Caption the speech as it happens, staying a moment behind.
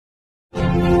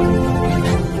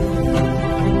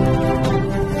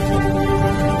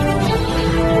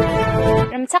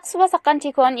rimchaksoa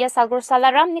sakantikon ia Salgro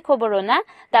Salaramni Koborona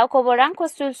daw koborrangko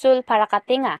sul-sul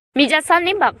parakatenggipa.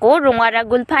 Mijasalni bako Rongara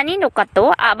Gulpani-o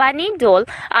abani dol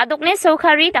adokne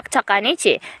sokhari dakchakani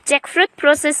Jackfruit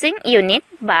Processing Unit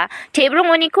ba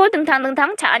tebrongoni ko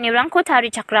dengtang-dengtang chaanirangko tari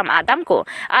chakram adamko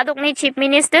adokne Chief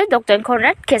Minister Dr.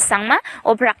 Konrad kesangma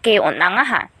opraka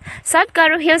onanga.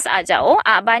 Salgro Hills ajao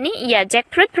abani ia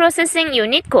Jackfruit Processing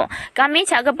Unit ko kami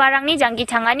chagaparangni janggi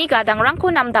tangani gadangrangko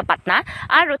namdapatna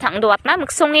aro tangdoatna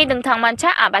muksonge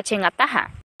dengtangmancha abachengataha.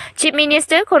 Chief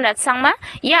Minister Konrad sangma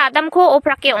ia adamko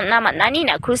opraka onna matnani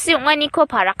na kursi onganiko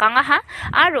parakangaha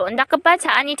aro ndakapa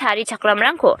chaani tari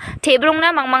chakramrangko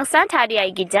tebrongna mangmangsa tari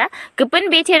aigija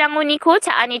gupun beterangoniko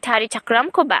chaani tari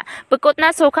chakramko ba bekotna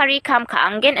sokari kam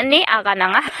kaanggen ane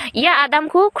agananga ia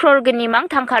adamko krorgenimang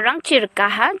tangkarang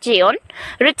chirkaha jeon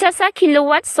rechasa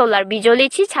kilowatt solar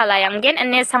bijolichi chalayanggen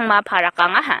ane sangma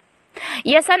parakangaha.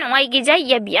 Yasan ongai gija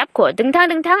ia biapko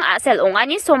dengtang-dengtang asal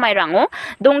ongani somairango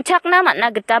dongchakna matna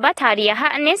getaba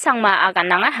tariaha ane sangma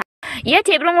agananga. Ia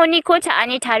tebrongoni-ko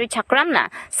chaani tari chakramna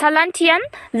salantion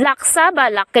laksa ba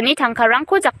lakkani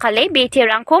tangkarangko jakkale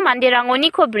beterangko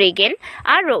manderangoni-ko bregen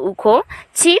aro uko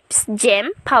chips jam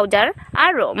powder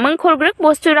aro mengkolgrek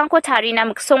bosturangko tarina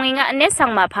muksonginga ane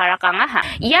sangma parakangaha.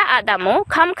 Ia adamo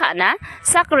kamkana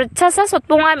sak rechasa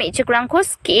sotponga mechikrangko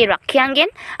ski rakhyanggen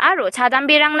aro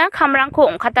chadambirangna kamrangko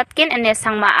ongkatatgen ane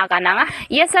sangma agananga.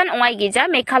 Iasan ongai gija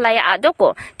Meghalaya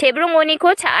adoko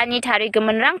tebrongoni-ko chaani tari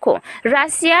gemenrangko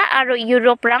Russia aro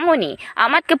Europe rangoni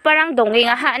amat keparang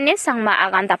dongengaha ane sangma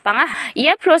agantapanga.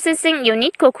 Ia processing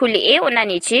unit ko kulie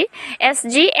onanichi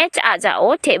SGH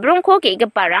ajao tebrongko ge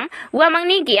keparang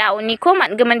uamangni gia oniko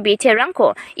matgemen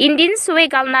beterangko indin suwe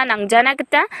galna nangjana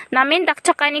geta namen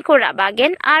dakchakani ko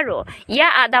rabagen aro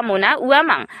ia adamona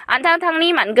uamang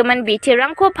antang-tangni matgemen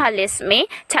beterangko palesme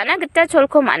chana geta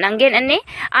cholko mananggen ane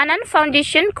anan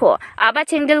foundation ko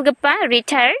abachenggelgepa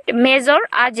retired Major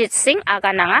Ajit Singh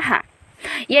aganangaha.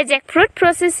 Ia Jackfruit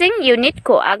Processing Unit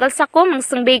ko agal sako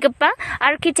mungsengbegepa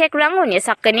architect rangoni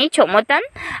sakani chomotan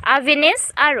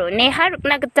Avenes aro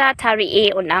neharukna geta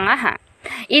tari onangaha.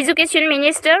 Education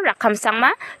Minister Rakam Sangma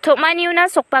Tokmaniuna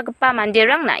sokpagepa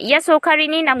mandirangna ia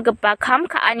sokarini namgepa kam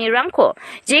kaanirangko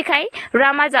jekai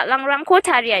ramazatlangrangko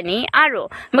tariani aro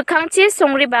mekangchi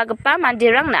songribagepa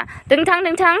mandirangna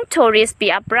dengtang-dengtang tourist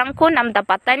biaprangko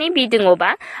namdapatani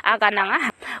bidengoba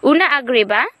agananga. Una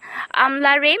agreba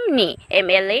Amlarem ni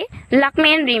MLA,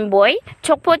 Lakmen Rimboy,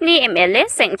 Chokpotni MLA,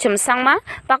 Sengchum Sangma,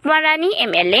 Pakmarani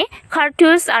MLA,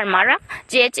 Kartus Armarak,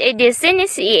 JHADC ni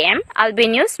CEM,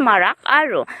 Albinius Marak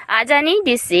Aro, Ajani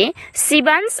DC,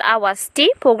 Sibans Awasti,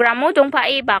 Programo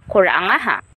Dongpai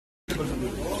Bakorangaha.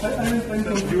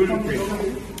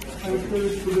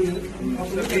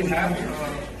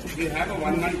 We have a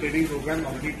 1-month training program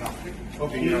already drafted.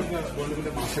 Okay. We are going to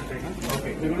the master trainer.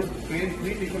 Okay. We're going to train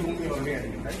 3 people whom we already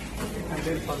handling, right? Okay. And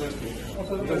then further train.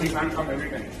 Because we can't come every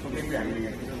time. So we'll be handling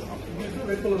it.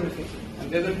 And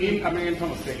there's a team coming in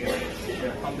from Australia.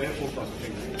 From their food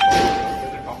processing.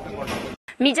 There's a doctor called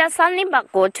Mijasalni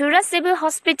bako Tura Civil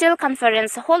Hospital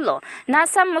Conference Holo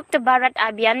Nasa Mukt Bharat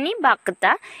Abhiyan ni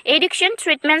bakta Addiction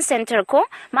Treatment Center ko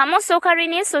Mamo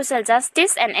Sokarini Social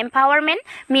Justice and Empowerment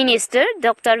Minister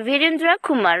Dr. Virendra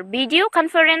Kumar video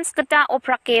conference kata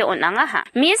opraka onangaha.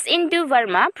 Miss Indu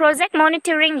Verma Project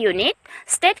Monitoring Unit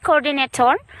State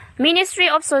Coordinator Ministry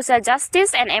of Social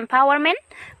Justice and Empowerment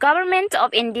Government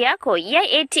of India ko ia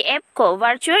ATF ko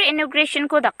virtual inauguration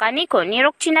ko dakani ko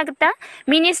nirokchina gata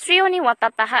Ministry ni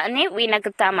watataha ne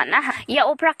winagata manaha ia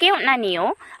opraka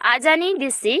onanio ajani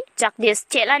DC Jagdish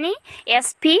Chelani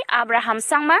SP Abraham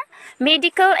Sangma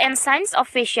Medical and Science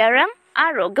Officer rang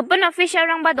aro gubun official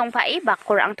rang ba dongpai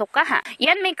bakorang tokaha.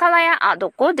 Yan Meghalaya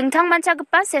adoko dengtang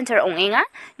manchagepa center ongenga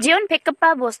jion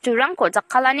pekgepa bosturang ko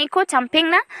jakkalani ko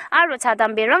champingna aro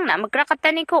chadambirang na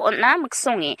megrakatani ko onna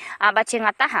muksongi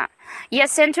abachengataha. Ya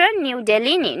center New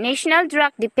Delhi ni National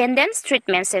Drug Dependence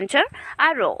Treatment Center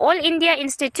aro All India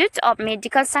Institute of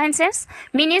Medical Sciences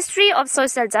Ministry of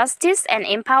Social Justice and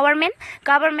Empowerment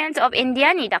Government of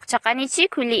India ni dakchakanichi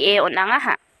kulie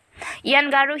onangaha. Ian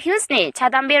Garu Hills ni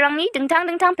chadamberangni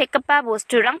dengtang-dengtang pekgepa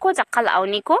bosturangko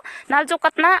jakkalaoniko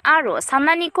naljokatna aro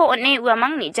samnaniko one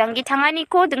uamangni janggi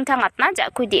tanganiko dengtangatna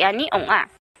jakudiani onga.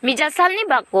 Mijasalni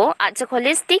bako A.chik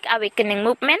Holistic Awakening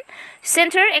Movement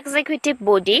Center Executive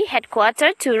Body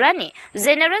Headquarter Turani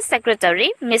General Secretary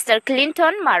Mr.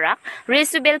 Clinton Marak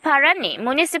Resubel Parani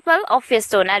Municipal Office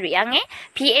Tonari Ange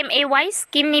PMAY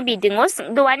Scheme ni bidingos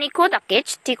Duani ko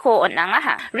dakich tiko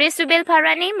onangaha Resubel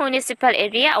Parani Municipal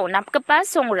Area o napkapa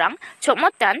songrang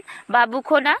Chokmotan Babu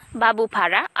Kona Babu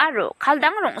Para Aro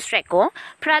Kaldang Rong Streko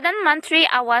Pradhan Mantri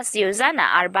Awas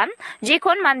Yojana Arban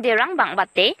Jikon Mandirang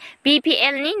Bangbate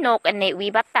BPL ni nok ane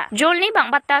wibata jol ni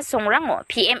bangbata songrango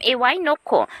PMAY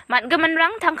nokko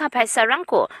matgemenrang tangka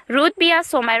paisarangko root bia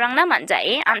somairang na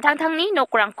manjae antang ni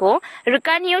nokrangko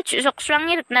rekanio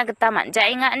chusoksrangi rikna geta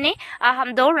manjae nga ane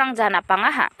ahamdo rang janap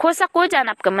pangaha kosako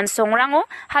janap kemen songrango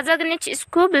hajagni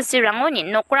chisku bilsirango ni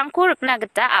nokrangko rikna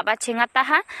geta aba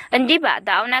chengataha endiba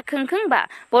dauna kengkeng ba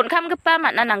bonkam gepa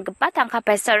matnanang gepa tangka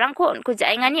paisarangko onku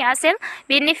jaingani asel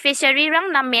beneficiary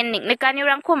rang namen niknekanio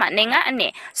rangko matnenga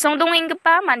ane songdongeng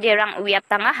gepa mandirang uyap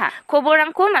tangaha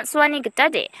koborrangko matsuani geta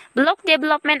de block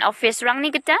development office rangni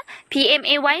geta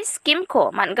PMAY scheme ko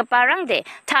mangeparang de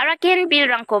taraken bil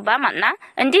rangko ba matna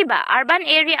endiba urban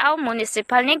area au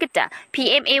municipal ni geta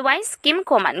PMAY scheme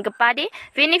ko mangepa de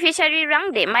beneficiary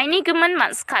rang de maini gemen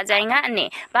manska jainga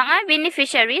ane banga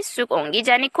beneficiary suk ongi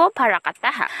jani ko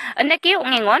parakataha andake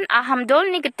ongengon ahamdol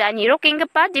ni geta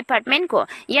nirokenggepa department ko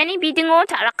yani bidingo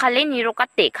tarakale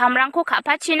nirokate kamrangko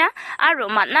kapachina aro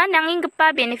matna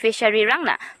nanginggepa beneficiary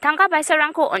rangna tangka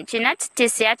paisarangko onchina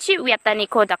tisiachi uyatani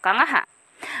ko dakangaha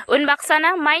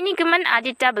unbaksana maini gemen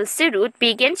adita belsirut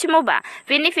bigen chimoba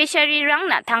beneficiary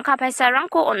rangna tangka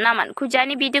paisarangko onnaman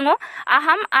kujani bidingo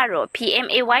aham aro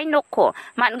PMAY nokko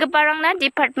mangeparangna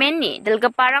department ni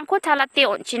delgeparangko talate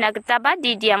onchina getaba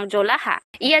didiang jolaha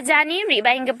ia jani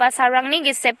ribainggepa sarangni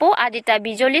gisepo adita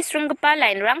bijoli srunggepa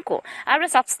line rangko aro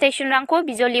substation rangko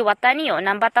bijoli watanio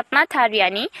nambatatna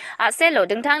tariani aselo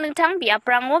dengtang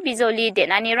biaprango bijoli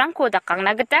denani rangko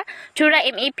dakangna geta tura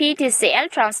MEP TCL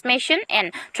transmission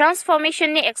and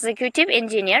transformation ni executive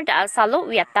engineer da salo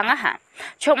wiatangaha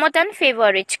Chokmotan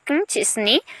February chicken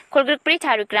chisni kolgrikpri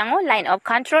tarikrango line of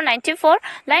control 94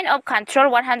 line of control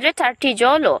 130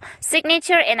 jolo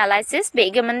signature analysis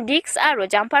begemen dix aro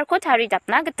jampar ko tari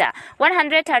dapna geta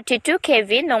 132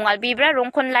 kV nongal bibra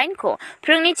rongkon line ko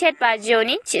prungni chet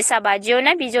bajioni chisa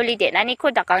bajiona bijoli denani ko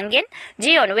dakangen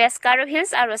jion west karo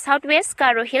hills aro south west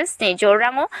karo hills ni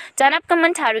jorango janap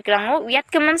kemen tarikrango wiat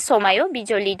kemen somayo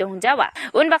bijoli dongjawa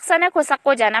unbaksana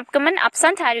kosako janap kemen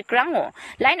absan tarikrango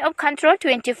line of control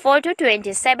 24 to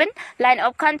 27 line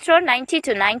of control 90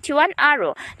 to 91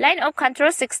 aro line of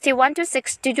control 61 to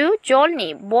 62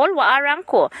 jolni bol wa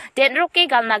arangko denroke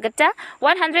galnagata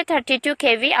 132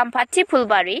 kV ampati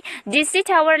pulbari DC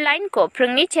tower line ko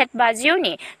prungni chet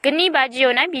bajioni geni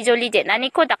bajiona bijoli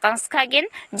denani ko dakangskagen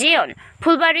jeon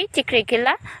pulbari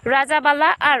tikrikila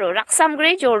rajabala aro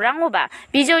raksamgre jorangoba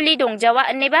bijoli dongjawa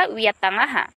aneba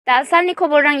wiatangaha dalsalni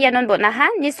koborrang yanon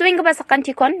bonaha nisuingba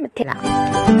sakantikon metela